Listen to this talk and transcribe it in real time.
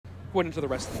going into the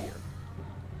rest of the year.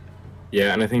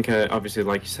 Yeah, and I think obviously,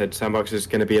 like you said, Sandbox is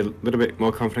going to be a little bit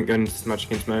more confident going into this match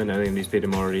against Mo. I think he's beat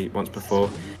him already once before.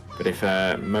 But if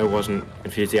Mo wasn't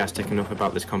enthusiastic enough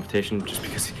about this competition, just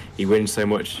because he wins so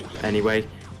much anyway,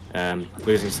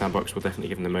 losing Sandbox will definitely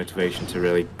give him the motivation to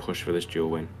really push for this duel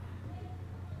win.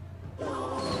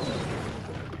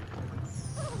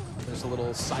 There's a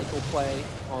little cycle play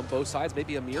on both sides,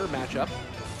 maybe a mirror matchup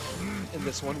in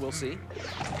this one, we'll see.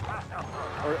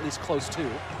 Or at least close to.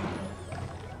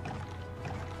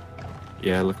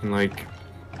 Yeah, looking like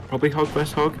probably Hog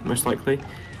vs Hog, most likely.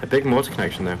 A big mortar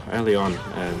connection though, early on.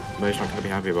 Mo's not going to be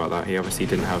happy about that. He obviously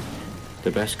didn't have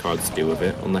the best cards to deal with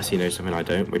it, unless he knows something I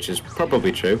don't, which is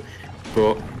probably true.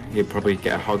 But he'll probably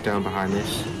get a Hog down behind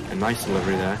this. A nice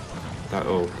delivery there. That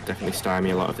will definitely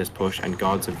stymie a lot of this push, and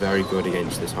guards are very good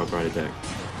against this Hog Rider deck.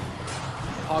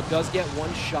 Hog does get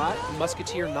one shot.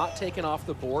 Musketeer not taken off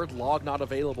the board. Log not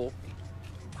available.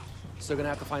 Still going to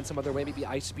have to find some other way, maybe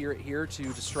Ice Spirit here to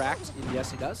distract. And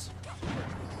yes, he does.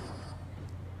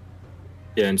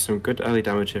 Yeah, and some good early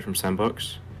damage here from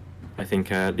Sandbox. I think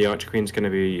the Archer Queen's going to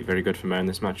be very good for Mo in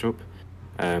this matchup.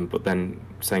 But then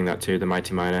saying that too, the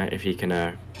Mighty Miner, if he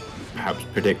can perhaps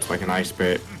predict like an Ice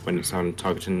Spirit when it's on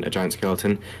targeting a giant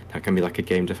skeleton, that can be like a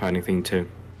game-defining thing too.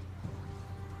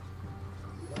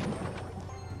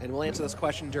 And we'll answer this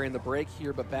question during the break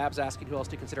here, but Bab's asking who else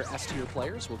to consider S-tier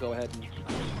players. We'll go ahead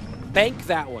and bank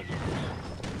that one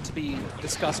to be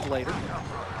discussed later.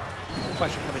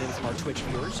 Question coming in from our Twitch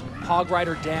viewers. Hog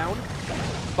Rider down.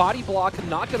 Body block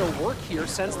not going to work here.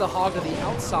 Sends the Hog to the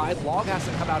outside. Log has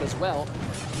to come out as well.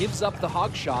 Gives up the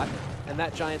Hog shot, and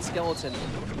that giant skeleton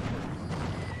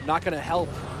not going to help.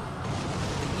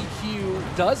 The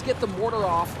EQ does get the mortar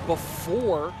off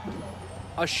before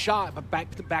a shot, but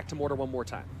back to mortar one more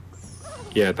time.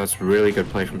 Yeah, that's really good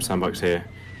play from Sandbox here.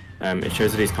 It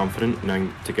shows that he's confident,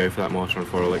 knowing to go for that mortar on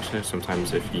 4 elixir.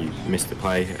 Sometimes if you miss the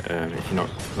play, if you're not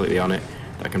completely on it,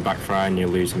 that can backfire and you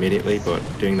lose immediately. But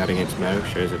doing that against Mo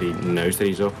shows that he knows that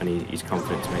he's up and he's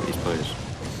confident to make these plays.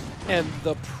 And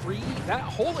that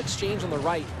whole exchange on the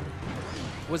right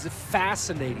was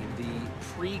fascinating. The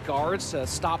pre-guards to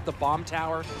stop the bomb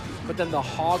tower, but then the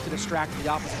Hog to distract in the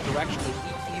opposite direction. The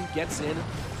EQ gets in,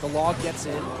 the Log gets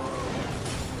in.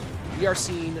 We are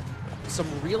seeing some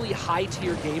really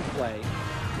high-tier gameplay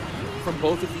from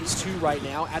both of these two right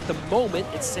now. At the moment,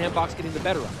 it's Sandbox getting the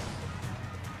better of it.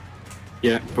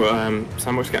 Yeah, but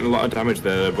Sandbox getting a lot of damage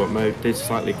there, but Mo did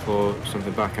slightly claw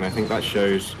something back, and I think that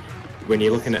shows when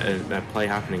you're looking at a play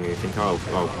happening and you think, oh,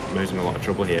 well, Mo's in a lot of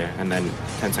trouble here, and then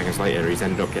 10 seconds later he's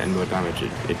ended up getting more damage.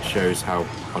 It shows how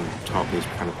on top these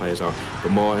kind of players are.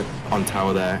 But more on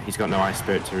tower there, he's got no Ice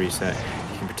Spirit to reset.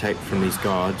 He can protect from these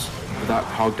guards. But that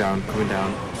Hog down, coming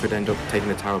down, could end up taking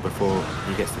the tower before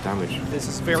he gets the damage. This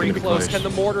is very close. Can the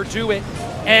mortar do it?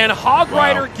 And Hog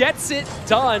Rider gets it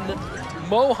done.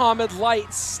 Mohamed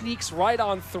Light sneaks right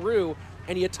on through.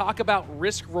 And you talk about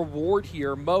risk-reward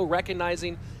here. Mo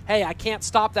recognizing, hey, I can't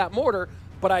stop that mortar,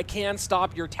 but I can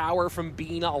stop your tower from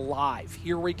being alive.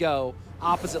 Here we go.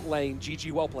 Opposite lane.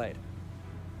 GG, well played.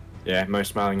 Yeah, Mo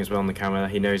smiling as well on the camera.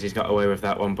 He knows he's got away with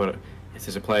that one, but if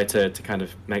there's a player to kind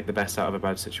of make the best out of a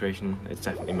bad situation, it's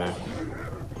definitely Mo.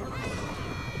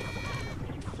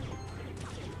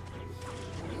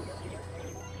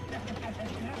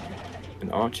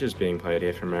 And Archer's being played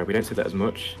here from Mo. We don't see that as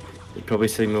much. It probably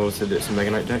signals that it's a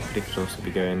Mega Knight deck, but he could also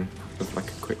be going with like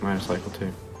a quick minor cycle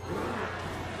too.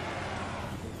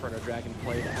 Inferno Dragon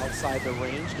played outside the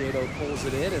range. NATO pulls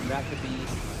it in, and that could be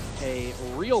a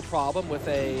real problem with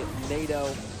a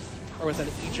NATO, or with an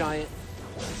E-Giant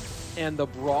and the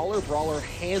Brawler. Brawler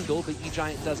handled, but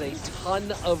E-Giant does a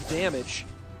ton of damage.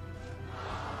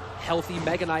 Healthy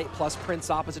Mega Knight plus Prince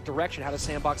opposite direction. How does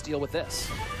Sandbox deal with this?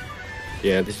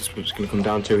 Yeah, this is what's going to come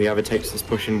down to. He either takes this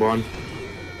push in one,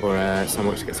 or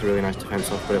Sandbox gets a really nice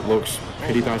defense off, but it looks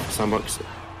pretty bad for Sandbox.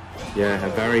 Yeah, a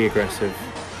very aggressive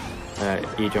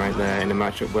E-Giant there in a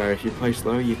matchup where if you play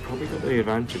slow, you've probably got the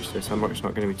advantage, so Sandbox is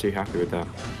not going to be too happy with that.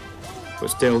 But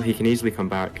still, he can easily come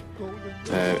back,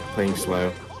 playing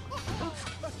slow,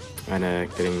 and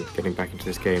getting back into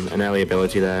this game. An early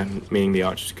ability there, meaning the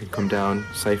archers could come down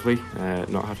safely,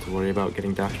 not have to worry about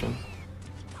getting dashed on.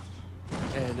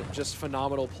 And just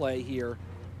phenomenal play here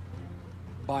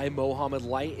by Mohamed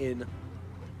Light in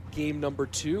game number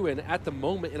 2, and at the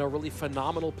moment in a really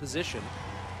phenomenal position.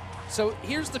 So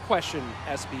here's the question,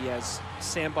 SB, as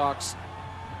Sandbox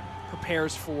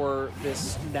prepares for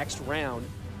this next round.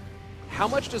 How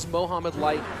much does Mohamed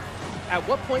Light, at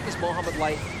what point does Mohamed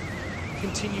Light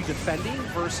continue defending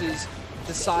versus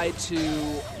decide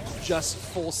to just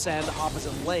full send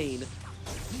opposite lane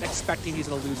expecting he's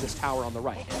going to lose this tower on the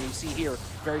right. And you see here,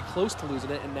 very close to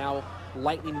losing it, and now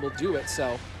Lightning will do it,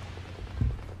 so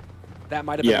that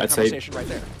might have been the conversation right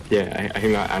there. Yeah, I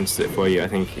think that answers it for you. I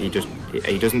think he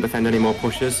doesn't defend any more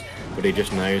pushes, but he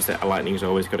just knows that a Lightning's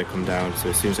always got to come down, so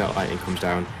as soon as that Lightning comes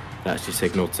down, that's your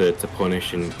signal to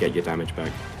punish and get your damage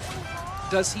back.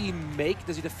 Does he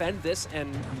defend this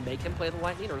and make him play the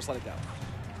Lightning, or just let it go?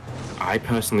 I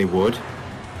personally would,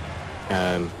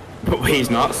 but he's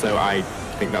not, so I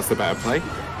think that's the better play.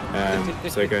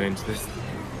 So going into this,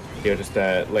 he'll just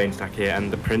lane stack here,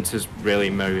 and the Prince is really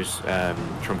Mo's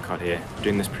trump card here.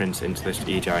 Doing this Prince into this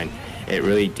E-Giant, it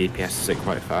really DPSs it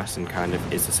quite fast and kind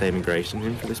of is the saving grace in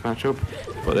him for this matchup.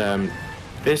 But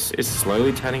this is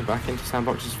slowly turning back into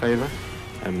Sandbox's favour.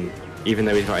 Even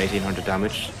though he's got 1800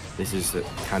 damage, this is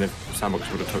kind of Sandbox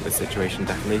would have took this situation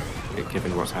definitely,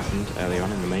 given what's happened early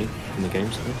on in the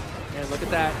game. So. And look at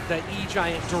that, the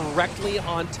E-Giant directly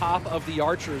on top of the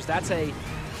archers. That's a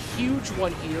huge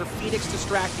one here. Phoenix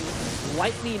distracting,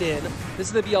 Lightning in. This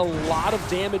is going to be a lot of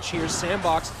damage here.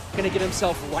 Sandbox going to get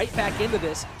himself right back into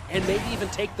this and maybe even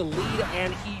take the lead,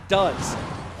 and he does.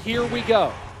 Here we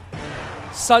go.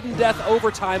 Sudden death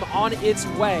overtime on its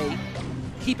way.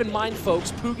 Keep in mind,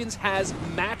 folks, Pugins has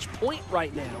match point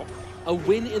right now. A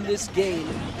win in this game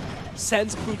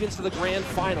sends Pugins to the grand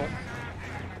final.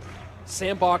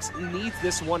 Sandbox needs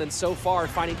this one, and so far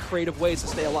finding creative ways to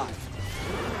stay alive.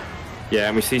 Yeah,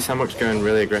 and we see Sandbox going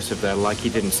really aggressive there, like he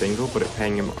did in single, but it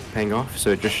paying off.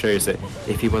 So it just shows that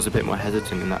if he was a bit more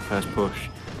hesitant in that first push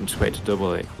and just wait to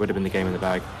double, it would have been the game in the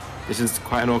bag. This is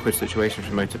quite an awkward situation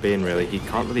for Mo to be in, really. He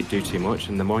can't really do too much,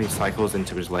 and the more he cycles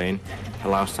into his lane,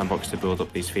 allows Sandbox to build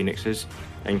up these Phoenixes.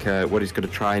 I think what he's going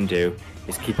to try and do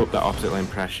is keep up that opposite lane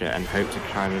pressure and hope to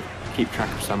kind of keep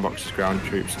track of Sandbox's ground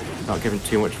troops, not giving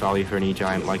too much value for an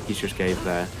E-Giant like he just gave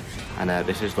there. And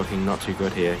this is looking not too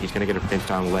good here. He's going to get a Prince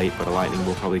down late, but a Lightning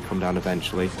will probably come down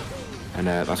eventually. And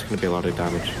that's going to be a lot of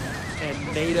damage. And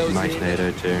NATO's nice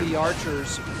NATO too. The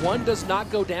archers. One does not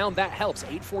go down. That helps.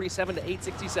 847 to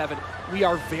 867. We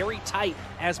are very tight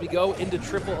as we go into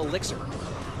triple elixir.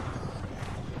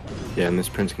 Yeah, and this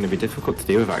Prince is going to be difficult to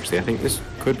deal with, actually. I think this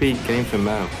could be game for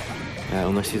Mo,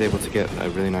 unless he's able to get a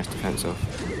really nice defense off.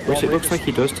 Which it looks like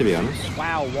he does, to be honest.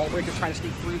 Wow, Wallbreaker trying to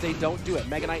sneak through. They don't do it.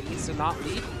 Mega Knight needs to not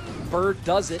lead. Bird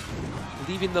does it,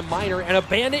 leaving the Miner, and a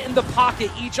Bandit in the pocket.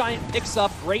 E-Giant picks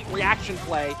up. Great reaction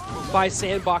play by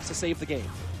Sandbox to save the game.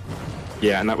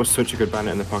 Yeah, and that was such a good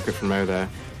Bandit in the pocket from Mo there.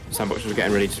 Sandbox was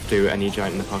getting ready to do an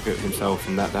E-Giant in the pocket himself,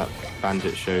 and that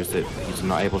Bandit shows that he's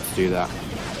not able to do that.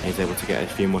 And he's able to get a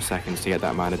few more seconds to get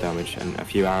that minor damage, and a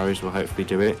few arrows will hopefully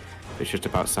do it. It's just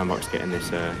about Sandbox getting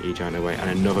this E-Giant away, and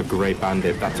another great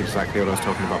Bandit. That's exactly what I was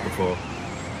talking about before.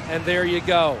 And there you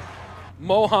go.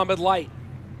 Mohamed Light.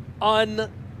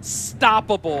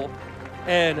 Unstoppable.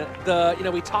 And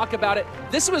we talk about it.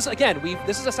 This was, again,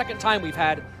 this is the second time we've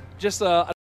had just a